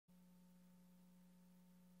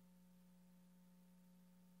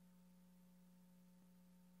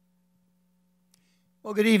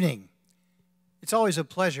Well, good evening. It's always a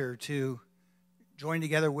pleasure to join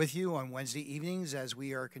together with you on Wednesday evenings as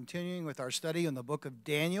we are continuing with our study on the book of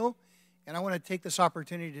Daniel. And I want to take this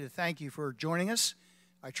opportunity to thank you for joining us.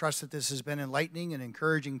 I trust that this has been enlightening and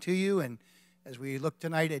encouraging to you. And as we look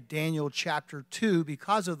tonight at Daniel chapter 2,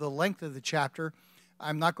 because of the length of the chapter,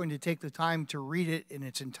 I'm not going to take the time to read it in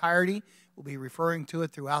its entirety. We'll be referring to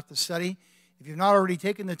it throughout the study. If you've not already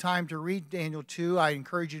taken the time to read Daniel 2, I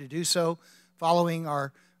encourage you to do so following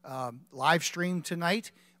our live stream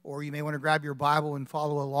tonight, or you may want to grab your Bible and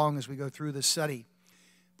follow along as we go through the study.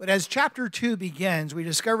 But as chapter 2 begins, we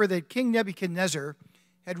discover that King Nebuchadnezzar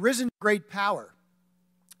had risen to great power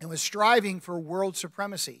and was striving for world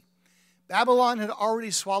supremacy. Babylon had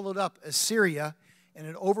already swallowed up Assyria and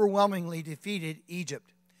had overwhelmingly defeated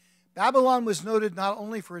Egypt. Babylon was noted not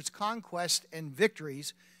only for its conquest and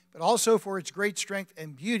victories, but also for its great strength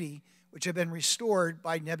and beauty, which had been restored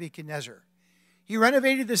by Nebuchadnezzar. He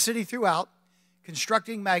renovated the city throughout,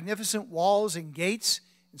 constructing magnificent walls and gates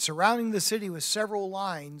and surrounding the city with several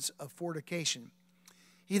lines of fortification.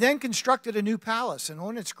 He then constructed a new palace, and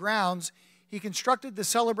on its grounds he constructed the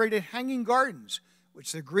celebrated Hanging Gardens,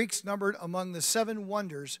 which the Greeks numbered among the 7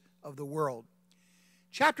 wonders of the world.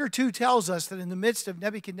 Chapter 2 tells us that in the midst of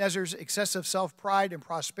Nebuchadnezzar's excessive self-pride and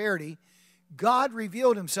prosperity, God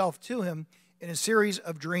revealed himself to him in a series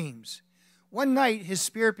of dreams. One night, his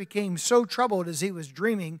spirit became so troubled as he was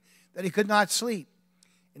dreaming that he could not sleep.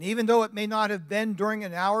 And even though it may not have been during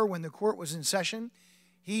an hour when the court was in session,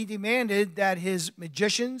 he demanded that his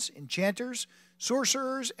magicians, enchanters,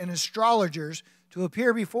 sorcerers, and astrologers to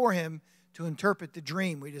appear before him to interpret the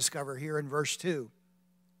dream, we discover here in verse 2.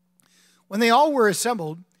 When they all were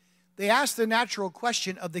assembled, they asked the natural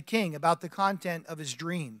question of the king about the content of his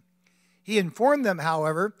dream. He informed them,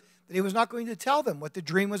 however, that he was not going to tell them what the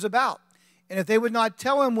dream was about. And if they would not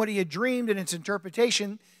tell him what he had dreamed in its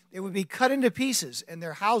interpretation, they would be cut into pieces and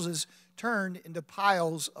their houses turned into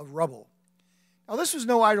piles of rubble. Now, this was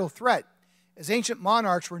no idle threat, as ancient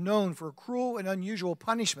monarchs were known for cruel and unusual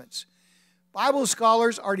punishments. Bible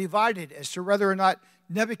scholars are divided as to whether or not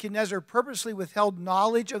Nebuchadnezzar purposely withheld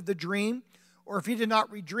knowledge of the dream, or if he did not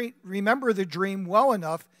remember the dream well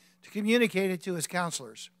enough to communicate it to his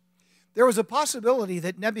counselors. There was a possibility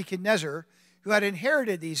that Nebuchadnezzar, who had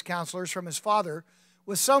inherited these counselors from his father,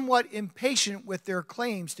 was somewhat impatient with their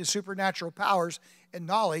claims to supernatural powers and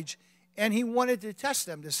knowledge, and he wanted to test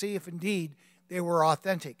them to see if indeed they were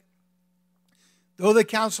authentic. Though the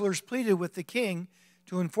counselors pleaded with the king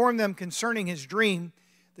to inform them concerning his dream,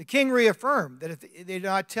 the king reaffirmed that if they did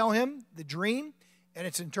not tell him the dream and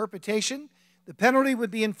its interpretation, the penalty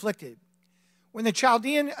would be inflicted. When the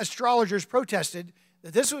Chaldean astrologers protested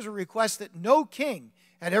that this was a request that no king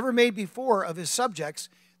had ever made before of his subjects,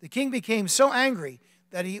 the king became so angry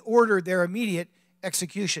that he ordered their immediate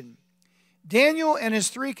execution. Daniel and his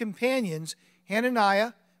 3 companions,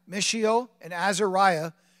 Hananiah, Mishael, and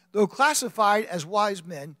Azariah, though classified as wise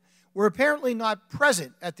men, were apparently not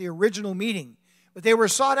present at the original meeting, but they were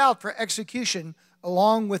sought out for execution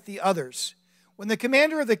along with the others. When the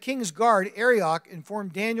commander of the king's guard, Arioch,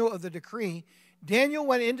 informed Daniel of the decree, Daniel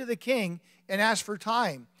went into the king and asked for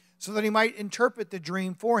time so that he might interpret the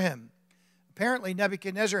dream for him. Apparently,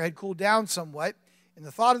 Nebuchadnezzar had cooled down somewhat, and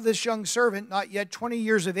the thought of this young servant, not yet 20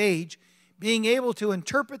 years of age, being able to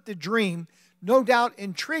interpret the dream, no doubt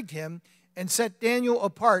intrigued him and set Daniel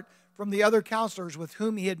apart from the other counselors with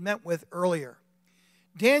whom he had met with earlier.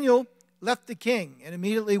 Daniel left the king and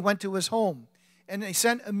immediately went to his home, and he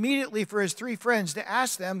sent immediately for his 3 friends to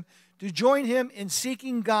ask them to join him in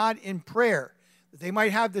seeking God in prayer, that they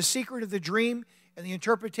might have the secret of the dream and the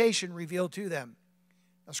interpretation revealed to them.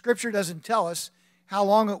 Now, Scripture doesn't tell us how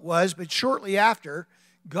long it was, but shortly after,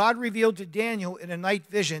 God revealed to Daniel in a night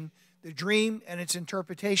vision the dream and its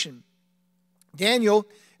interpretation. Daniel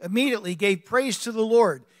immediately gave praise to the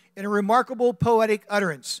Lord in a remarkable poetic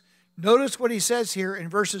utterance. Notice what he says here in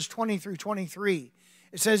verses 20 through 23.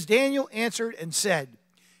 It says, Daniel answered and said,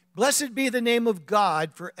 Blessed be the name of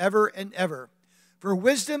God forever and ever, for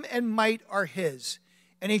wisdom and might are his.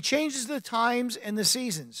 And he changes the times and the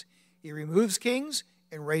seasons. He removes kings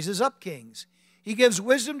and raises up kings. He gives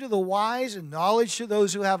wisdom to the wise and knowledge to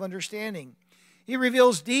those who have understanding. He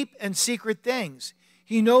reveals deep and secret things.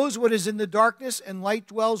 He knows what is in the darkness, and light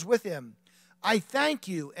dwells with him. I thank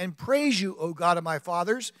you and praise you, O God of my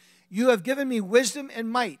fathers. You have given me wisdom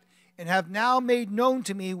and might, and have now made known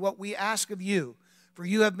to me what we ask of you. For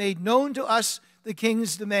you have made known to us the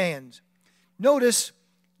king's demands. Notice,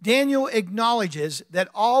 Daniel acknowledges that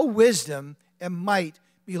all wisdom and might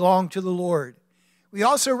belong to the Lord. We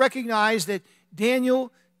also recognize that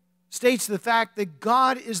Daniel states the fact that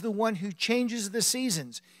God is the one who changes the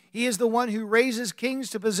seasons. He is the one who raises kings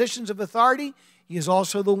to positions of authority. He is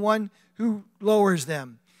also the one who lowers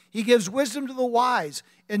them. He gives wisdom to the wise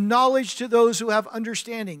and knowledge to those who have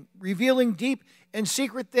understanding, revealing deep and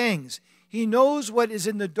secret things. He knows what is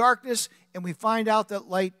in the darkness, and we find out that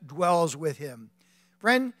light dwells with him.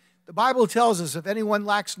 Friend, the Bible tells us if anyone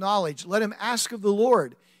lacks knowledge, let him ask of the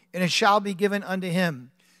Lord, and it shall be given unto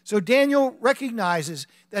him. So Daniel recognizes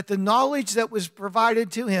that the knowledge that was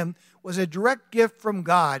provided to him was a direct gift from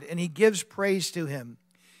God, and he gives praise to him.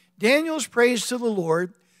 Daniel's praise to the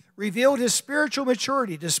Lord revealed his spiritual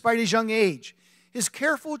maturity despite his young age, his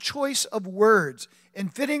careful choice of words,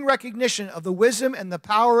 and fitting recognition of the wisdom and the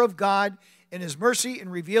power of God and his mercy in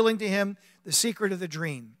revealing to him the secret of the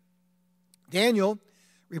dream. Daniel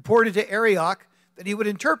reported to Arioch that he would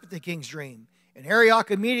interpret the king's dream, and Arioch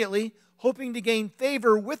immediately, hoping to gain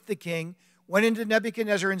favor with the king, went into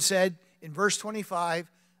Nebuchadnezzar and said in verse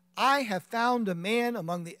 25, I have found a man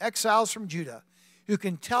among the exiles from Judah who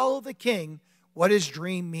can tell the king what his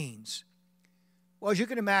dream means. Well, as you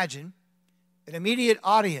can imagine, an immediate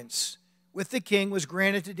audience with the king was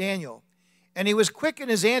granted to Daniel, and he was quick in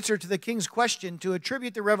his answer to the king's question to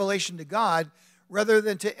attribute the revelation to God rather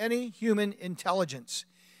than to any human intelligence.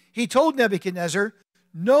 He told Nebuchadnezzar,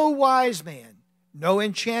 no wise man, no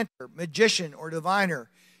enchanter, magician, or diviner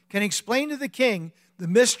can explain to the king the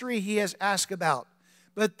mystery he has asked about.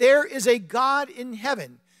 But there is a God in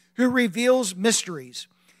heaven who reveals mysteries.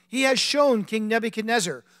 He has shown King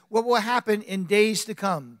Nebuchadnezzar what will happen in days to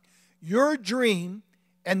come. Your dream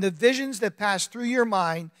and the visions that pass through your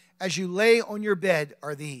mind as you lay on your bed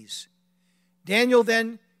are these. Daniel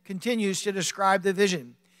then continues to describe the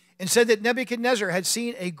vision and said that Nebuchadnezzar had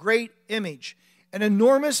seen a great image, an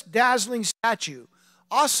enormous, dazzling statue,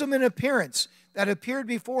 awesome in appearance, that appeared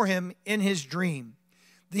before him in his dream.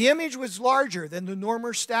 The image was larger than the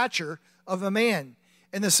normal stature of a man,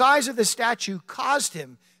 and the size of the statue caused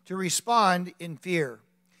him to respond in fear.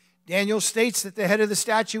 Daniel states that the head of the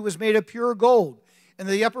statue was made of pure gold, and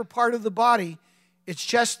the upper part of the body, its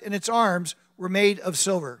chest and its arms, were made of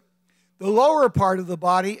silver. The lower part of the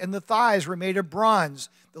body and the thighs were made of bronze,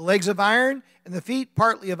 the legs of iron, and the feet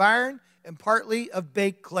partly of iron and partly of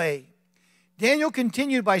baked clay. Daniel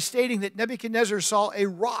continued by stating that Nebuchadnezzar saw a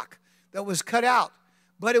rock that was cut out,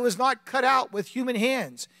 but it was not cut out with human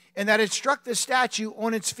hands, and that it struck the statue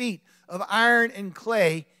on its feet of iron and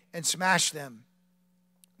clay and smashed them.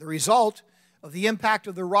 The result of the impact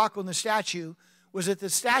of the rock on the statue was that the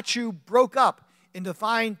statue broke up into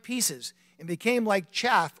fine pieces and became like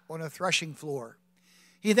chaff on a threshing floor.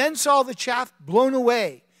 He then saw the chaff blown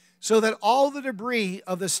away so that all the debris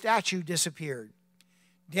of the statue disappeared.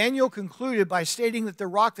 Daniel concluded by stating that the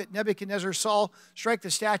rock that Nebuchadnezzar saw strike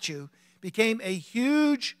the statue became a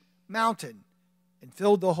huge mountain and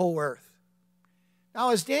filled the whole earth.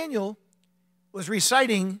 Now, as Daniel was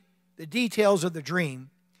reciting the details of the dream,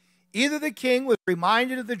 either the king was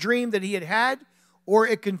reminded of the dream that he had had, or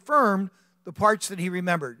it confirmed the parts that he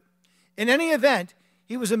remembered. In any event,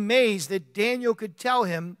 he was amazed that Daniel could tell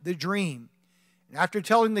him the dream. And after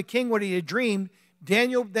telling the king what he had dreamed,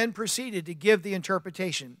 Daniel then proceeded to give the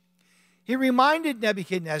interpretation. He reminded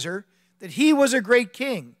Nebuchadnezzar that he was a great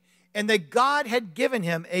king and that God had given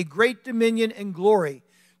him a great dominion and glory,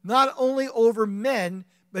 not only over men,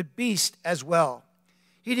 but beasts as well.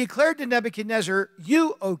 He declared to Nebuchadnezzar,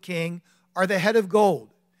 you, O king, are the head of gold.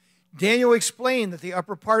 Daniel explained that the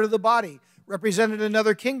upper part of the body represented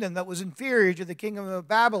another kingdom that was inferior to the kingdom of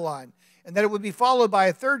Babylon, and that it would be followed by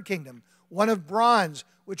a third kingdom, one of bronze,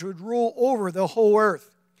 which would rule over the whole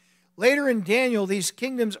earth. Later in Daniel, these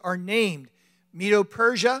kingdoms are named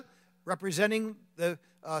Medo-Persia, representing the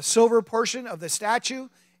silver portion of the statue,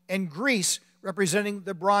 and Greece, representing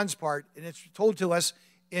the bronze part. And it's told to us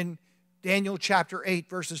in Daniel chapter 8,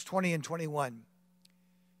 verses 20 and 21.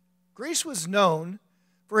 Greece was known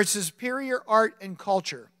for its superior art and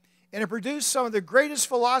culture, and it produced some of the greatest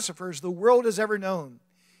philosophers the world has ever known.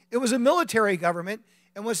 It was a military government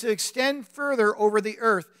and was to extend further over the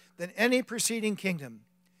earth than any preceding kingdom.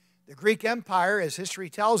 The Greek Empire, as history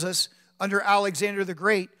tells us, under Alexander the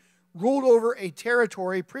Great, ruled over a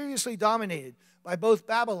territory previously dominated by both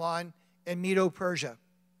Babylon and Medo-Persia.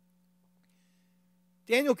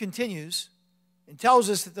 Daniel continues and tells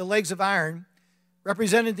us that the legs of iron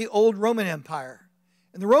represented the old Roman Empire.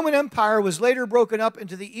 And the Roman Empire was later broken up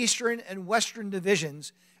into the eastern and western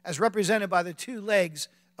divisions as represented by the two legs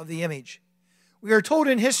of the image. We are told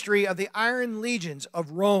in history of the Iron Legions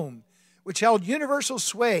of Rome, which held universal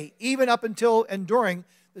sway even up until and during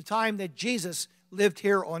the time that Jesus lived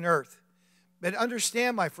here on earth. But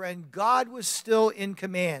understand, my friend, God was still in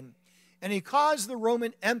command. and he caused the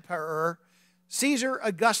Roman Emperor, Caesar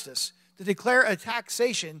Augustus, to declare a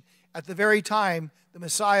taxation at the very time the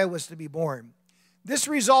Messiah was to be born. This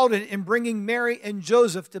resulted in bringing Mary and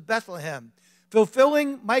Joseph to Bethlehem,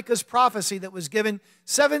 fulfilling Micah's prophecy that was given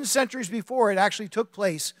 7 centuries before it actually took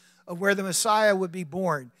place of where the Messiah would be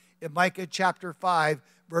born in Micah chapter 5,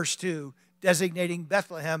 verse 2, designating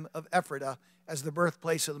Bethlehem of Ephratah as the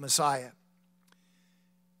birthplace of the Messiah.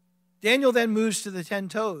 Daniel then moves to the 10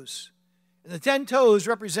 toes. And the 10 toes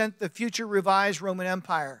represent the future revised Roman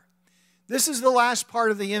Empire. This is the last part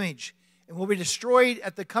of the image and will be destroyed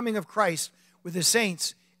at the coming of Christ with the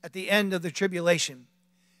saints at the end of the tribulation.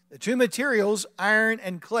 The two materials, iron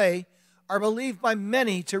and clay, are believed by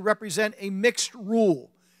many to represent a mixed rule.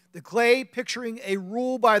 The clay picturing a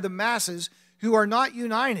rule by the masses who are not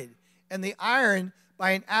united, and the iron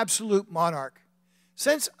by an absolute monarch.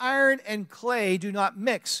 Since iron and clay do not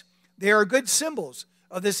mix, they are good symbols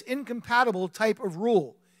of this incompatible type of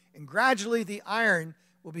rule, and gradually the iron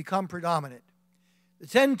will become predominant. The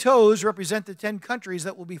 10 toes represent the 10 countries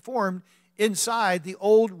that will be formed inside the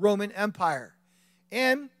old Roman Empire.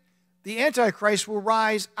 And the Antichrist will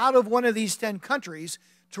rise out of one of these 10 countries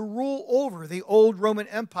to rule over the old Roman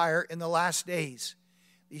Empire in the last days.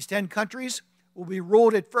 These 10 countries will be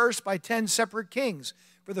ruled at first by 10 separate kings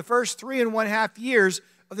for the first 3.5 years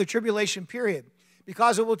of the tribulation period,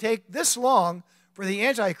 because it will take this long for the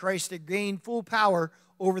Antichrist to gain full power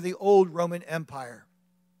over the old Roman Empire.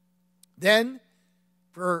 Then,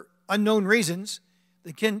 for unknown reasons,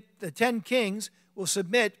 the 10 kings will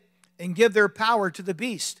submit and give their power to the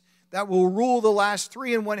beast that will rule the last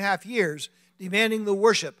 3.5 years, demanding the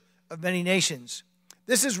worship of many nations.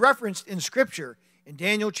 This is referenced in Scripture in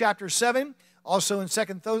Daniel chapter 7, also in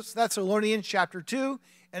 2 Thessalonians chapter 2,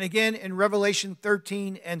 and again in Revelation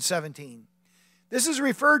 13 and 17. This is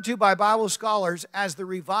referred to by Bible scholars as the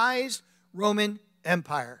revised Roman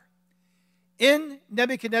Empire. In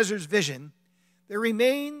Nebuchadnezzar's vision, there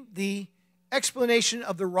remained the explanation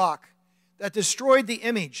of the rock that destroyed the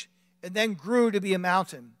image and then grew to be a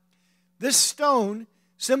mountain. This stone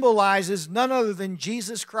symbolizes none other than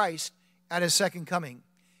Jesus Christ at his second coming,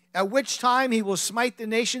 at which time he will smite the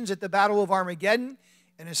nations at the battle of Armageddon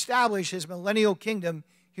and establish his millennial kingdom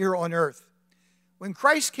here on earth. When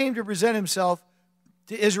Christ came to present himself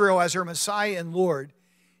to Israel as her Messiah and Lord,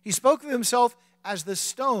 he spoke of himself as the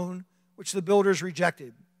stone which the builders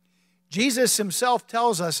rejected. Jesus himself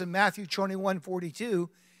tells us in Matthew 21:42,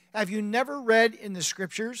 "Have you never read in the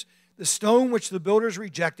Scriptures, the stone which the builders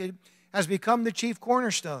rejected has become the chief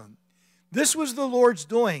cornerstone? This was the Lord's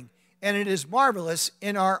doing, and it is marvelous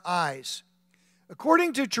in our eyes."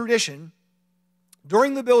 According to tradition,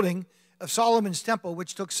 during the building of Solomon's temple,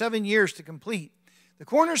 which took 7 years to complete, the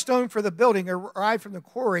cornerstone for the building arrived from the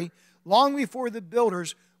quarry long before the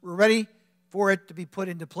builders were ready for it to be put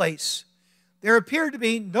into place. There appeared to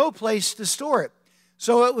be no place to store it,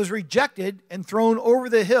 so it was rejected and thrown over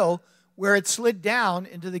the hill where it slid down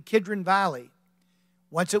into the Kidron Valley.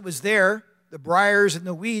 Once it was there, the briars and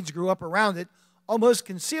the weeds grew up around it, almost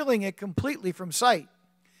concealing it completely from sight.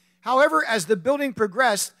 However, as the building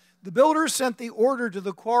progressed, the builders sent the order to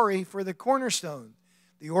the quarry for the cornerstone.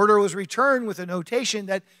 The order was returned with a notation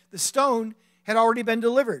that the stone had already been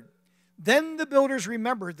delivered. Then the builders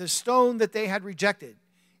remembered the stone that they had rejected.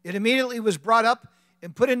 It immediately was brought up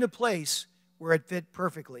and put into place where it fit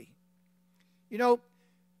perfectly. You know,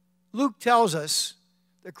 Luke tells us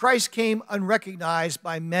that Christ came unrecognized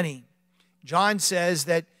by many. John says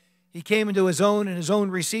that he came into his own and his own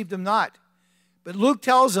received him not. But Luke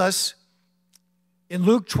tells us in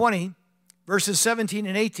Luke 20, verses 17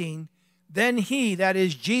 and 18, "Then he," that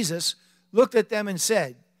is Jesus, "looked at them and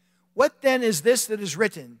said, 'What then is this that is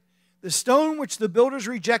written? The stone which the builders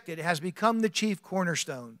rejected has become the chief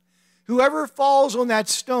cornerstone. Whoever falls on that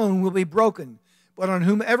stone will be broken, but on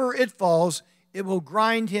whomever it falls, it will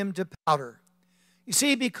grind him to powder.'" You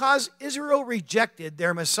see, because Israel rejected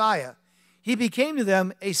their Messiah, he became to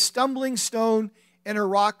them a stumbling stone and a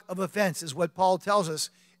rock of offense, is what Paul tells us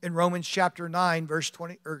in Romans chapter 9, verse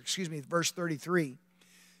 33.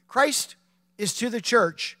 Christ is to the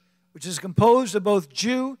church, which is composed of both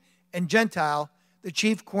Jew and Gentile, the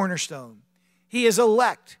chief cornerstone. He is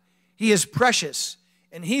elect, he is precious,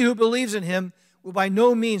 and he who believes in him will by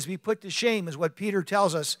no means be put to shame, is what Peter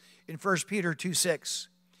tells us in 1 Peter 2:6.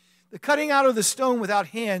 The cutting out of the stone without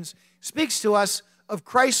hands speaks to us of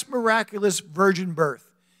Christ's miraculous virgin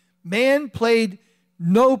birth. Man played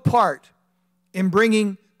no part in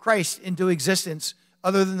bringing Christ into existence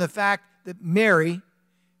other than the fact that Mary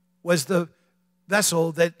was the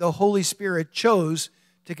vessel that the Holy Spirit chose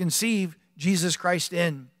to conceive Jesus Christ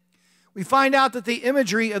in. We find out that the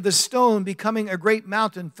imagery of the stone becoming a great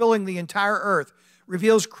mountain filling the entire earth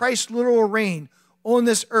reveals Christ's literal reign on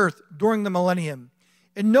this earth during the millennium.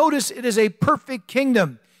 And notice it is a perfect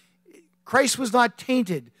kingdom. Christ was not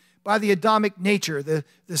tainted by the Adamic nature, the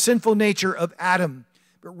sinful nature of Adam,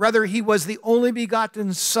 but rather he was the only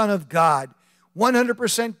begotten Son of God,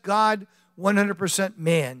 100% God, 100%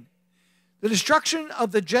 man. The destruction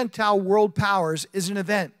of the Gentile world powers is an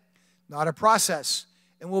event, not a process,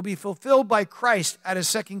 and will be fulfilled by Christ at his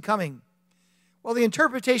second coming. Well, the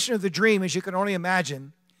interpretation of the dream, as you can only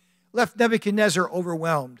imagine, left Nebuchadnezzar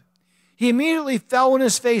overwhelmed. He immediately fell on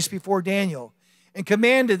his face before Daniel and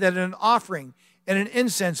commanded that an offering and an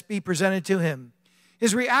incense be presented to him.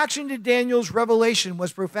 His reaction to Daniel's revelation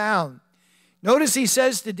was profound. Notice he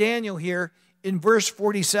says to Daniel here in verse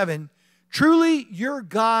 47, "Truly your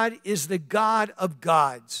God is the God of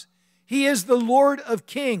gods. He is the Lord of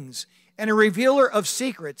kings and a revealer of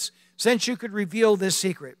secrets, since you could reveal this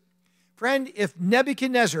secret." Friend, if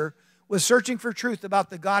Nebuchadnezzar was searching for truth about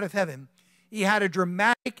the God of heaven, he had a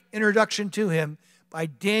dramatic introduction to him by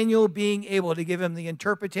Daniel being able to give him the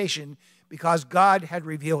interpretation because God had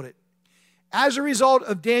revealed it. As a result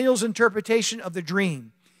of Daniel's interpretation of the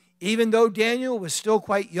dream, even though Daniel was still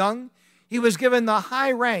quite young, he was given the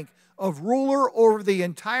high rank of ruler over the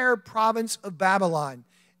entire province of Babylon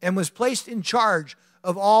and was placed in charge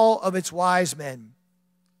of all of its wise men.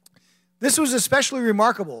 This was especially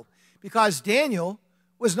remarkable because Daniel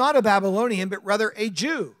was not a Babylonian, but rather a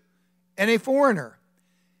Jew and a foreigner.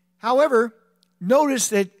 However, notice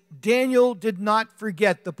that Daniel did not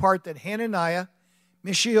forget the part that Hananiah,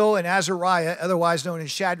 Mishael, and Azariah, otherwise known as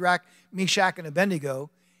Shadrach, Meshach, and Abednego,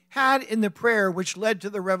 had in the prayer which led to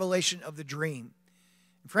the revelation of the dream.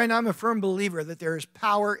 And friend, I'm a firm believer that there is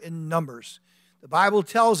power in numbers. The Bible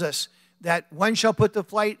tells us that one shall put to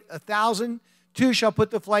flight 1,000, two shall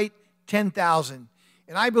put to flight 10,000.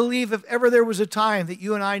 And I believe if ever there was a time that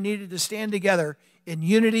you and I needed to stand together in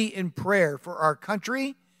unity in prayer for our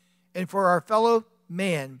country and for our fellow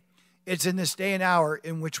man, it's in this day and hour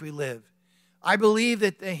in which we live. I believe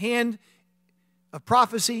that the hand of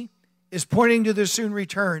prophecy is pointing to the soon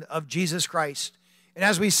return of Jesus Christ. And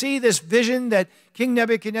as we see this vision that King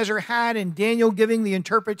Nebuchadnezzar had and Daniel giving the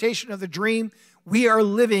interpretation of the dream, we are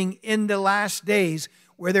living in the last days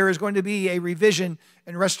where there is going to be a revision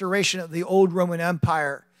and restoration of the old Roman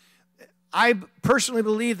Empire. I personally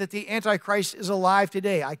believe that the Antichrist is alive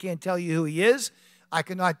today. I can't tell you who he is. I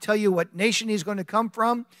cannot tell you what nation he's going to come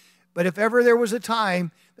from. But if ever there was a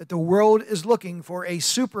time that the world is looking for a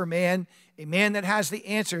superman, a man that has the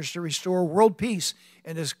answers to restore world peace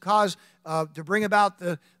and to bring about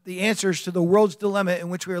the answers to the world's dilemma in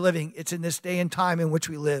which we are living, it's in this day and time in which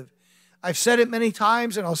we live. I've said it many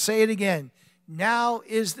times and I'll say it again. Now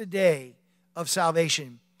is the day of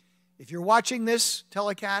salvation. If you're watching this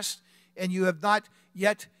telecast and you have not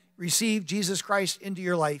yet received Jesus Christ into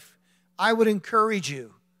your life, I would encourage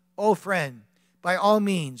you, oh friend, by all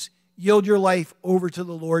means, yield your life over to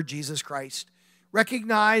the Lord Jesus Christ.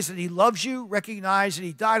 Recognize that he loves you, recognize that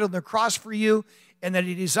he died on the cross for you, and that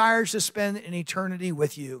he desires to spend an eternity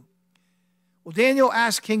with you. Well, Daniel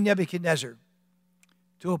asked King Nebuchadnezzar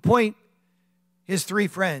to appoint his three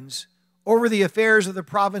friends over the affairs of the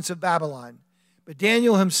province of Babylon, but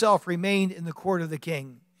Daniel himself remained in the court of the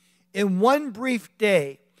king. In one brief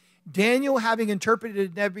day, Daniel, having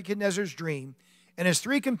interpreted Nebuchadnezzar's dream, and his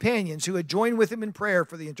three companions who had joined with him in prayer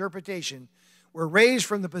for the interpretation, were raised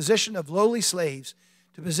from the position of lowly slaves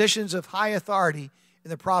to positions of high authority in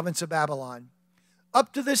the province of Babylon.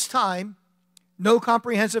 Up to this time, no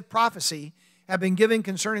comprehensive prophecy had been given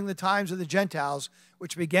concerning the times of the Gentiles,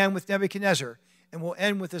 which began with Nebuchadnezzar and will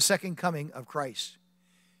end with the second coming of Christ.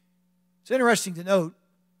 It's interesting to note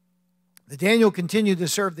that Daniel continued to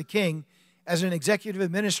serve the king as an executive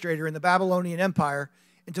administrator in the Babylonian Empire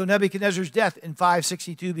until Nebuchadnezzar's death in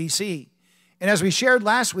 562 BC. And as we shared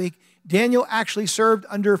last week, Daniel actually served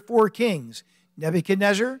under four kings: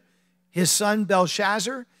 Nebuchadnezzar, his son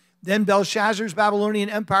Belshazzar. Then Belshazzar's Babylonian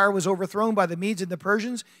Empire was overthrown by the Medes and the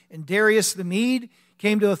Persians, and Darius the Mede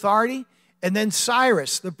came to authority. And then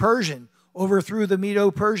Cyrus the Persian overthrew the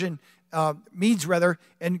Medo-Persian Medes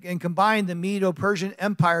and combined the Medo-Persian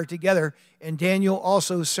Empire together, and Daniel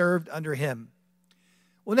also served under him.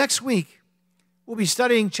 Well, next week, we'll be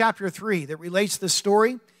studying chapter 3 that relates the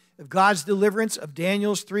story of God's deliverance of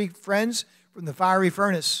Daniel's three friends from the fiery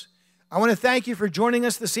furnace. I want to thank you for joining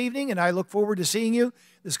us this evening, and I look forward to seeing you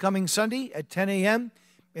this coming Sunday at 10 a.m.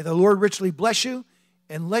 May the Lord richly bless you,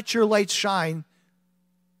 and let your light shine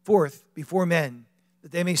forth before men,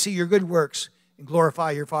 that they may see your good works and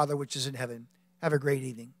glorify your Father which is in heaven. Have a great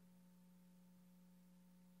evening.